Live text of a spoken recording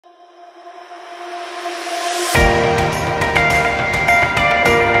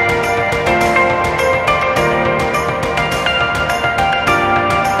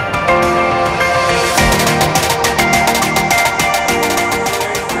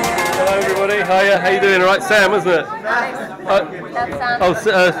Hiya, how you doing? All right, Sam, isn't it? Alice.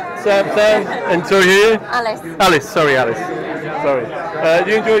 Sam, and sorry, who are you? Alice. Alice, sorry, Alice. Sorry. Did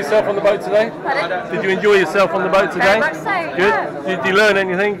you enjoy yourself on the boat today? Pardon? Did you enjoy yourself on the boat today? Very much so, Good. yeah. Did you learn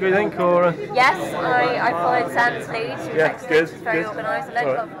anything, do you think? Or, Yes, I followed Sam's lead. Yeah, good. She's very organised. I learned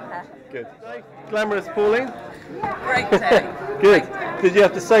a lot from her. Good. Glamorous Pauline? Great day. Good. Did you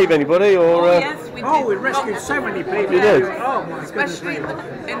have to save anybody? Or, Yes, we did. Oh, we rescued so many people. You did? Oh my Especially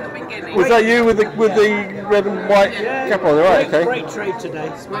goodness. in the beginning. Was that you with the red and white cap on? Right, okay. Great trade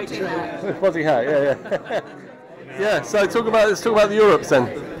today. Great trade. Fuzzy hat, yeah. Yeah, so let's talk about the Europes then.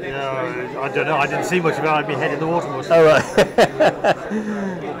 Yeah, I don't know. I didn't see much of it. I'd be heading the water most. Oh, right.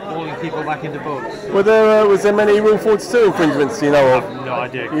 Hauling people back into boats. Was there many Rule 42 infringements, do you know I of? have no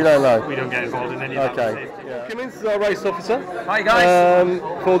idea. You don't know? We don't get involved in any of that. Okay. Yeah. Cummins is our race officer. Hi guys.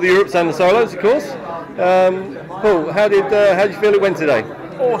 For the Europes and the solos, of course. Paul, how did you feel it went today?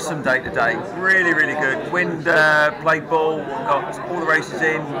 Awesome day today, really good. Wind played ball, got all the races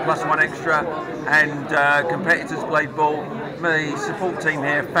in, plus one extra, and competitors played ball. The support team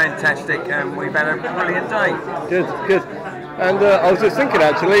here, fantastic, and we've had a brilliant day. Good. And I was just thinking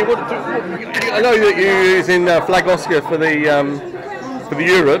actually, I know that you're using Flag Oscar for the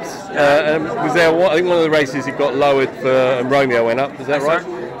Europes. Was there? I think one of the races you got lowered for and Romeo went up. Is that right?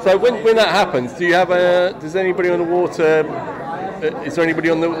 So when that happens, do you have does anybody on the water? Is there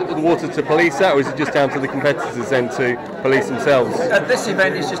anybody on the water to police that, or is it just down to the competitors then to police themselves? At this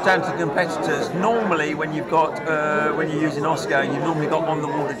event, it's just down to the competitors. Normally, when you've got when you're using Oscar, you've normally got on the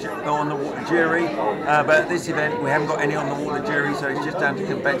water jury. But at this event, we haven't got any on the water jury, so it's just down to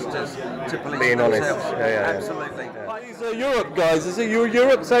competitors to police Being themselves. honest, yeah. Absolutely. These are Europe guys. Is it your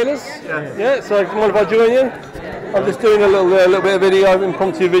Europe sailors? Yeah. So come on, if I join you, I'm just doing a little bit of video,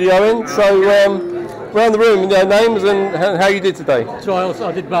 impromptu videoing. So. Around the room, names and how you did today. Giles,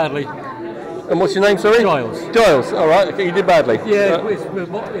 I did badly. And what's your name, sorry? Giles, all right, okay, you did badly. Yeah, it's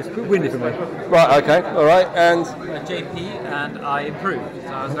windy for me. Right, okay, all right, and? JP, and I improved, so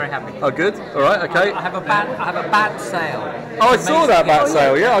I was very happy. Oh, good, all right, okay. I have a bad sail. Oh, I saw that bat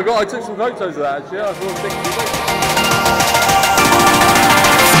sail, yeah, I took some photos of that actually. I thought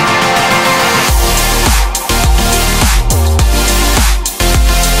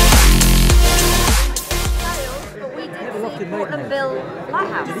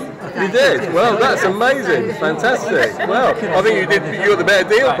You did? Well, that's amazing. Fantastic. Well, I think you got the better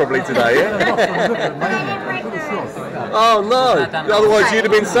deal probably today, yeah? Oh no, otherwise you'd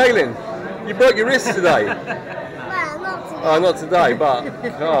have been sailing. You broke your wrist today. Oh, not today, but,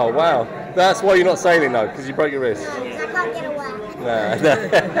 oh wow. That's why you're not sailing though, because you broke your wrist. I can't get away. No.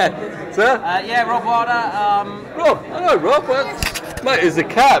 Sir? Yeah, Rob Warder. Rob, hello Rob. Mate, it's a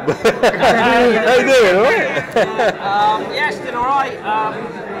cab. How you doing, alright? Yeah, still alright.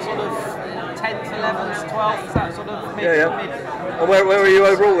 Sort of 10th, 11th, 12th, that sort of mid. And where are you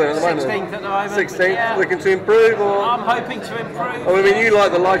overall then at the moment? 16th at the moment. 16th? Yeah. Looking to improve? Or? I'm hoping to improve. I mean, you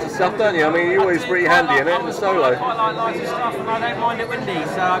like the lighter stuff, don't you? I mean, you're always pretty handy in it, in the solo. I quite like lighter stuff and I don't mind it windy,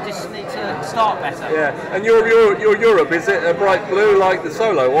 so I just need to start better. Yeah, and your Europe, is it a bright blue like the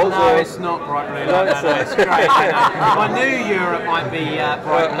solo was? No, or? it's not bright blue like that, no, it's great. My new Europe might be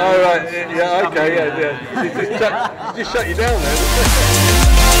bright blue. Oh, right, yeah, okay, yeah. Just shut you down then.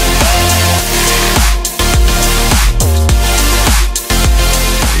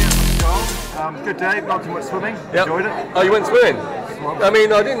 Good day, not too much swimming. Yep. Enjoyed it. Oh, you went swimming? I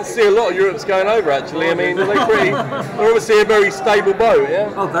mean, I didn't see a lot of Europes going over actually. I mean, they're obviously a very stable boat,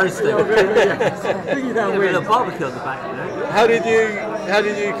 yeah? Oh, very stable. Yeah, with a barbecue on the back, you know. How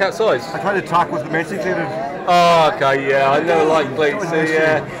did you capsize? I tried to talk with the mates included. Oh, okay, yeah. I never like cleats. So,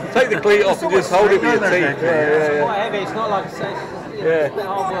 yeah, take the cleat off and just hold it with your teeth. It's quite heavy. It's not like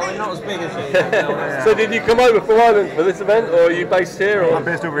it's not as big as you. So did you come over from Ireland for this event, or are you based here? Or? I'm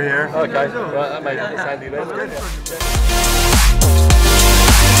based over here. Okay, right, that made it handy then.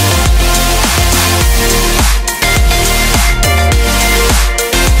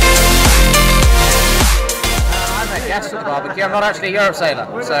 I'm a guest at the barbecue. I'm not actually a Europe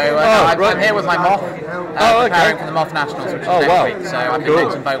sailor, so I'm here with my moth, preparing for the Moth Nationals, which is next week. So I've been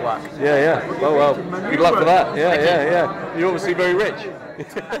doing some boat work. Yeah. Well, good luck for that. Yeah. You're obviously very rich.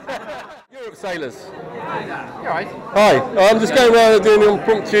 Europe sailors. You're right. Hi, I'm just going around and doing an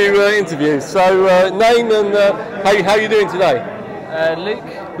impromptu interview. So, name and how you doing today? Luke.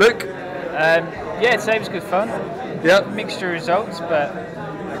 Luke? Yeah, today was good fun. Yeah. Mixture of results, but...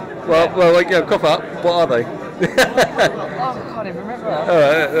 Well, cough up. What are they? I can't even remember.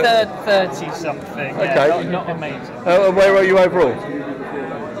 30 something. Okay. Yeah, not amazing. And where are you overall?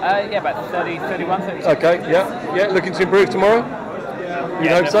 Yeah, about 30, 31, 32. Okay, yeah. Looking to improve tomorrow? You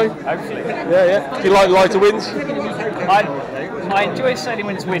hope so? Hopefully. Yeah, yeah. Do you like lighter winds? I enjoy sailing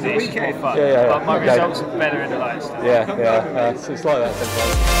when it's windy, it's more fun. Yeah. But my Okay. results are better in the light stuff. Yeah. It's like that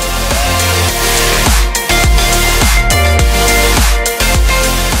sometimes.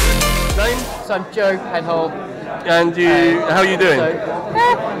 Name? So I'm Joe Penhall. And how are you doing?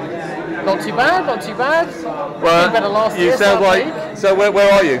 Not too bad, not too bad. Well, better last you year, sound like. week. So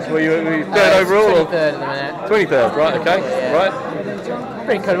where are you? Were you third overall? 23rd at the minute. 23rd, right? Okay, Yeah. right.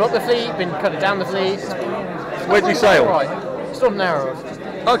 Been cut up the fleet, been cut down the fleet. Where'd you sail? Right. Storm Narrow.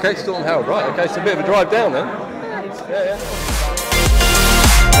 Okay, Stilton Harold, right? Okay, it's a bit of a drive down then. Yeah.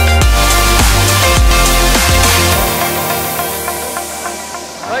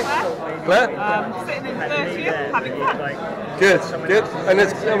 Thanks, Claire. Sitting in 30th, having fun. Good. And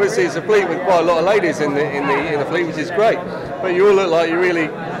it's obviously it's a fleet with quite a lot of ladies in the fleet, which is great. But you all look like you're really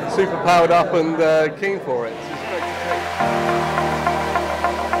super powered up and keen for it. So it's great to see.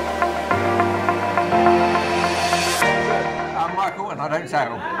 I'm Michael and I don't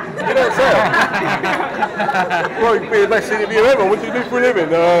sail. You don't sail? Well, it'd be the best interview ever. What do you do for a living?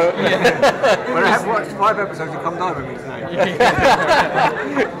 But I have watched 5 episodes of Come Dive with me today.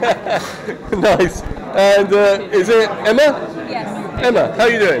 Nice. And is it Emma? Yes. Emma, how are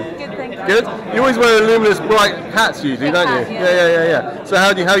you doing? Good, thank you. Good. You always wear luminous bright hats usually, don't you? Yeah. So how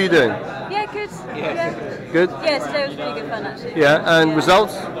are you doing? Yeah, good. Yeah. Good. Yeah, today was really good fun actually. Yeah. And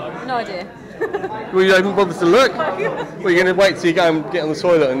results? No idea. Well, you don't even bother to look. Well, you're going to wait till you go and get on the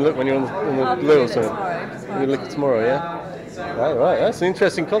toilet and look when you're on the loo or something. You look tomorrow, yeah. Right. That's an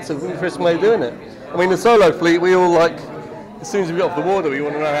interesting concept. Interesting way of doing it. I mean, the solo fleet, we all like. As soon as we get off the water, we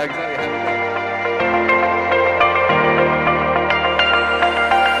want to know how exactly how.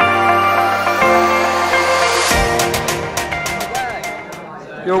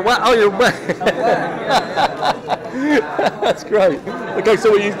 You're wet. Oh, you're wet. That's great. Okay, so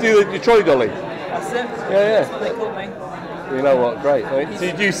what you do your trolley dolly? That's it. Yeah. They called me. You know what? Great. I mean,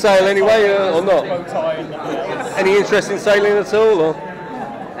 did you sail anyway or not? Any interest in sailing at all? Or?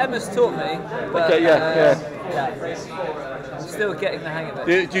 Emma's taught me. But, Okay. Yeah. I'm still getting the hang of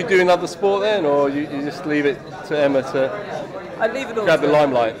it. Do you do another sport then, or you just leave it to Emma to I leave it all grab the to-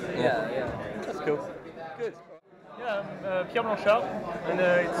 limelight? Yeah. That's cool. Good. Yeah, I'm Pierre Blanchard, and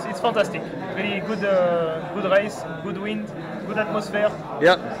it's fantastic. Really good race, good wind, good atmosphere.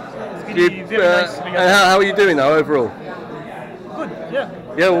 Yeah. It's really very nice. And how are you doing now overall? Good, yeah.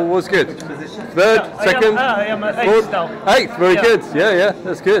 Yeah, well, what's good? Third, second, I am fourth? eighth now. Eighth, very Yeah. good. Yeah,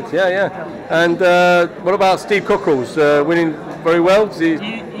 that's good. Yeah. And what about Steve Cockerell's winning very well?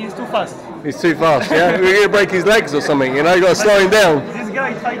 He's too fast. He's too fast. Yeah, we're going to break his legs or something. You know, you got to slow him down. This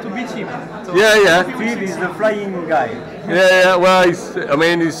guy tried to beat him. So Yeah. Steve is the flying guy. Yeah. Well, he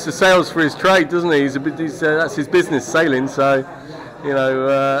sails for his trade, doesn't he? That's his business, sailing. So, you know,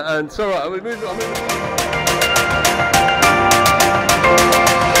 and it's all right. I'm moving.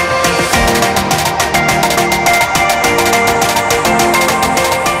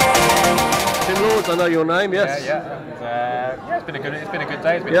 I know your name, yes. Yeah, it's been a good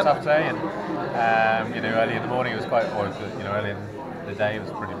day. It's been a tough day, and early in the morning it was quite, early in the day it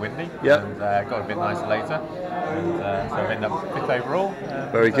was pretty windy. Yeah. And got a bit nicer later, and so I've ended up 5th overall.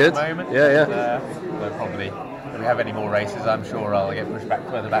 Very good. At the moment. Yeah. So probably if we have any more races, I'm sure I'll get pushed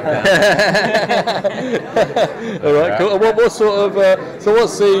further back down. All right, cool. What sort of? So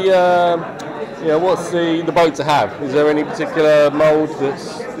what's the boat to have? Is there any particular mould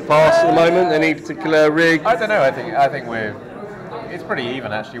that's fast at the moment? Any particular rig? I don't know. I think it's pretty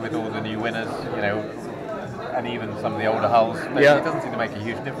even actually with all the new winners, and even some of the older hulls. But Yeah. It doesn't seem to make a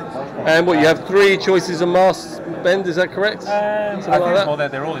huge difference. And what, you have 3 choices of mast bend? Is that correct? I Something like think that? well,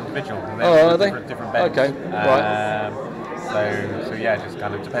 they're all individual. They're Oh, are they? different bends. Okay, right. So yeah, it just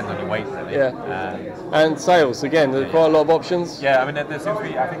kind of depends on your weight really. Yeah. And sails again. There's quite a lot of options. Yeah, I mean there seems to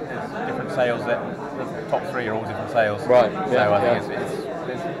be. I think there's different sails. The top 3 are all different sails. Right, So yeah, I think yeah.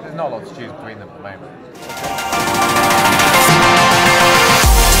 there's not a lot to choose between them at the moment.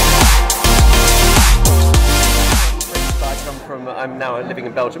 I'm now living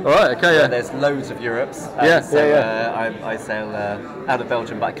in Belgium. All right, okay, yeah. There's loads of Europes. Yeah. I sail out of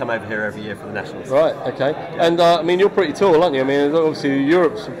Belgium, but I come over here every year for the Nationals. Right, okay. And I mean, you're pretty tall, aren't you? I mean, obviously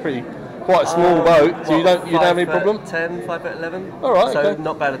Europe's quite a small boat, so you don't have any problem? 10, 5'11". All right, so okay.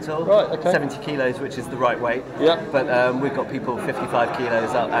 not bad at all. Right, okay. 70 kilos, which is the right weight. Yeah. But we've got people 55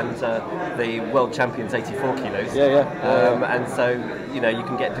 kilos up, and the world champions 84 kilos. Yeah. And so you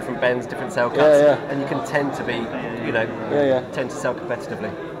can get different bends, different sail cuts, and you can tend to be, tend to sail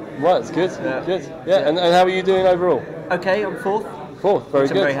competitively. Right, it's good. Good. Yeah. And how are you doing overall? Okay, I'm 4th. Fourth, very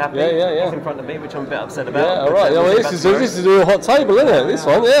which good. I'm very happy. Yeah. He's in front of me, which I'm a bit upset about. Yeah, all right. Well, this is a real hot table, isn't it? This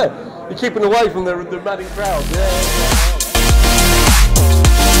one, yeah. You're keeping away from the madding crowd. Yeah.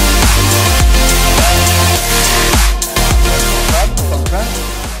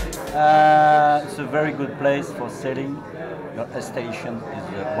 It's a very good place for sailing. Your station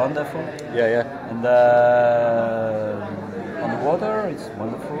is wonderful. Yeah. And on the water, it's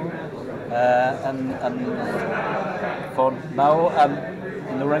wonderful. And for now, I'm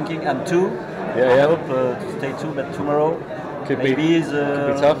in the ranking. I'm 2. I hope to stay 2, but tomorrow could maybe be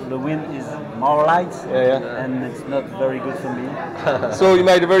tough. The wind is more light. Yeah. And it's not very good for me. So you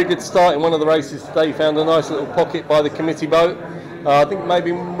made a very good start in one of the races today. You found a nice little pocket by the committee boat. I think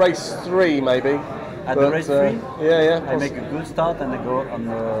maybe race 3, maybe. At the race 3? Yeah. I make a good start and I go on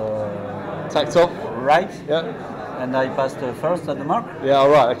the tacked off. Right. Yeah. And I passed first at the mark. Yeah, all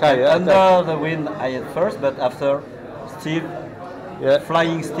right, okay. And under the wind, I had first, but after Steve,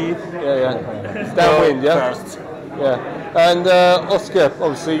 flying Steve, downwind, first. Yeah. And Oscar,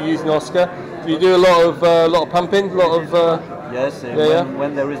 obviously using Oscar. Do you do a lot of pumping, a lot of? Yes.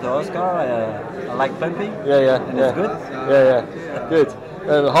 When there is the Oscar, I like pumping. Yeah. And it's good. Yeah. Good.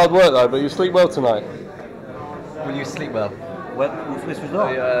 Hard work though, but you sleep well tonight. Will you sleep well? Ouais,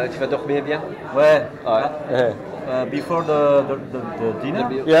 tu vas dormir bien? Ouais. Yeah. Before the dinner,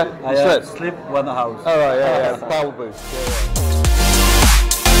 I sleep 1 hour. All right, yeah. Power boost.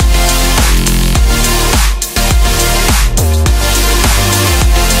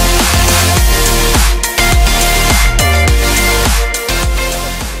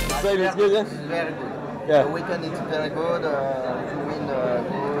 Sailing's good, yeah? Very good. Yeah. The weekend is very good. The wind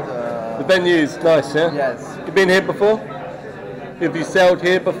good. The venue's nice, yeah? Yes. You've been here before? Have you sailed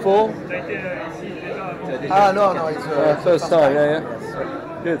here before? No, it's first time, yeah.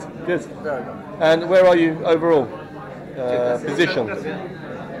 Yes. Good. Very good. And where are you overall? Position?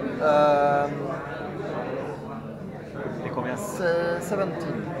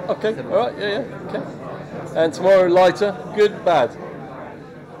 17. Okay, all right, yeah. Okay. And tomorrow lighter, good, bad?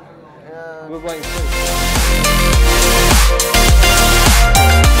 We're waiting for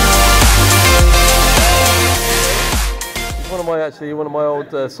one of my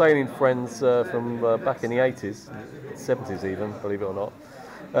old sailing friends from back in the 80s, 70s even, believe it or not.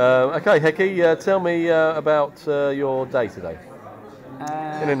 Okay, Hecky, tell me about your day today,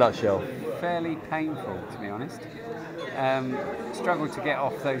 in a nutshell. Fairly painful, to be honest. Struggled to get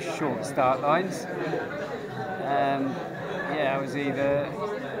off those short start lines. I was either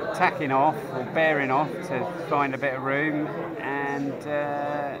tacking off or bearing off to find a bit of room, and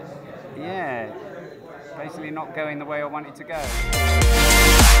basically not going the way I wanted to go.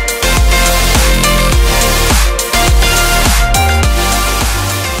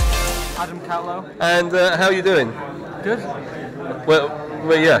 Adam Cowlow. And how are you doing? Good. Well,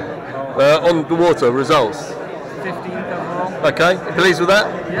 on the water, results? 15th overall. Okay, pleased with that?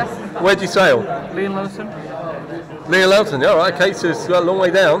 Yes. Where'd you sail? Leon Lowson. Leon Lowson, all right, okay, so it's got a long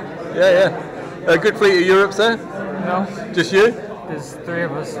way down. Yeah. A good fleet of Europes there? No. Just you? There's 3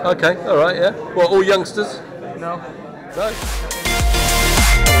 of us. Okay, all right, yeah. Well, all youngsters? No. No.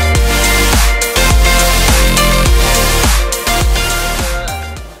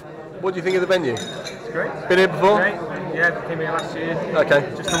 What do you think of the venue? It's great. Been here before? Great. Yeah, came here last year. Okay.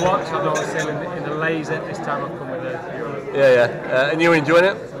 Just to watch. I've always sailed in the laser. This time I've come with a Europe. Yeah. And you're enjoying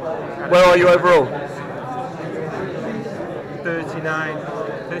it? Where are you overall? 39.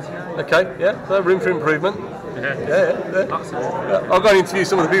 Okay, yeah, so room for improvement. Yeah. I'll go and interview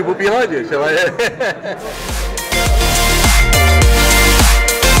some of the people behind you, shall I?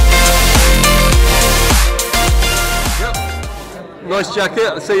 Nice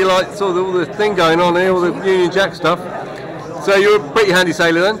jacket. I see you like sort of all the thing going on here, all the Union Jack stuff. So you're a pretty handy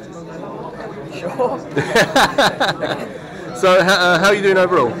sailor then? Sure. So how are you doing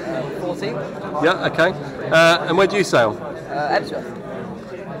overall? 14. Yeah, okay. And where do you sail? Emsworth.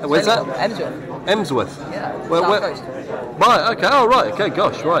 Where's that? Emsworth. Emsworth? Yeah, South Coast. Right, okay, oh right, okay,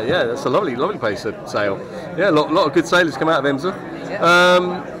 gosh, right, yeah, that's a lovely place to sail. Yeah, a lot of good sailors come out of Emsworth.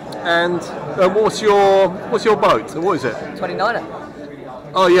 Yeah. And what's your boat? What is it? 29er.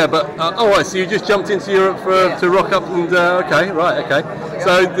 Oh yeah, but right. So you just jumped into Europe to rock up and okay, right, okay.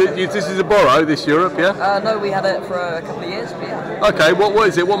 So this is a borrow, this Europe, yeah? No, we had it for a couple of years. But yeah. Okay, what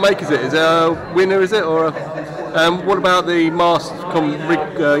is it? What make is it? Is it a winner? Is it or? What about the mast?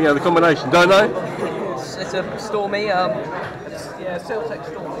 The combination. Don't know. It's a Stormy. Celtic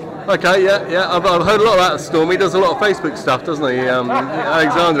Stormy. Okay, yeah. I've heard a lot about Stormy. He does a lot of Facebook stuff, doesn't he?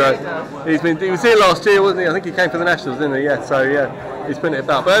 Alexander. He was here last year, wasn't he? I think he came for the Nationals, didn't he? Yeah. So yeah, he's putting it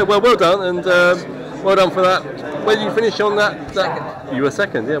about. But well done, and Well done for that. Where did you finish on that? Second. You were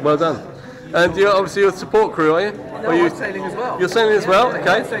second, yeah, well done. And you're obviously you're a support crew, are you? No, are you I'm sailing as well. You're sailing as well?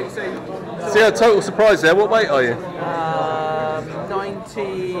 Okay. So yeah, total surprise there. What weight are you?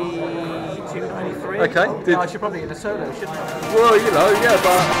 92, 93. Okay. No, I should probably get a solo, shouldn't I? Well, you know, yeah,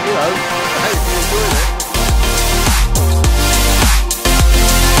 but, you know, hey, if you're enjoying it.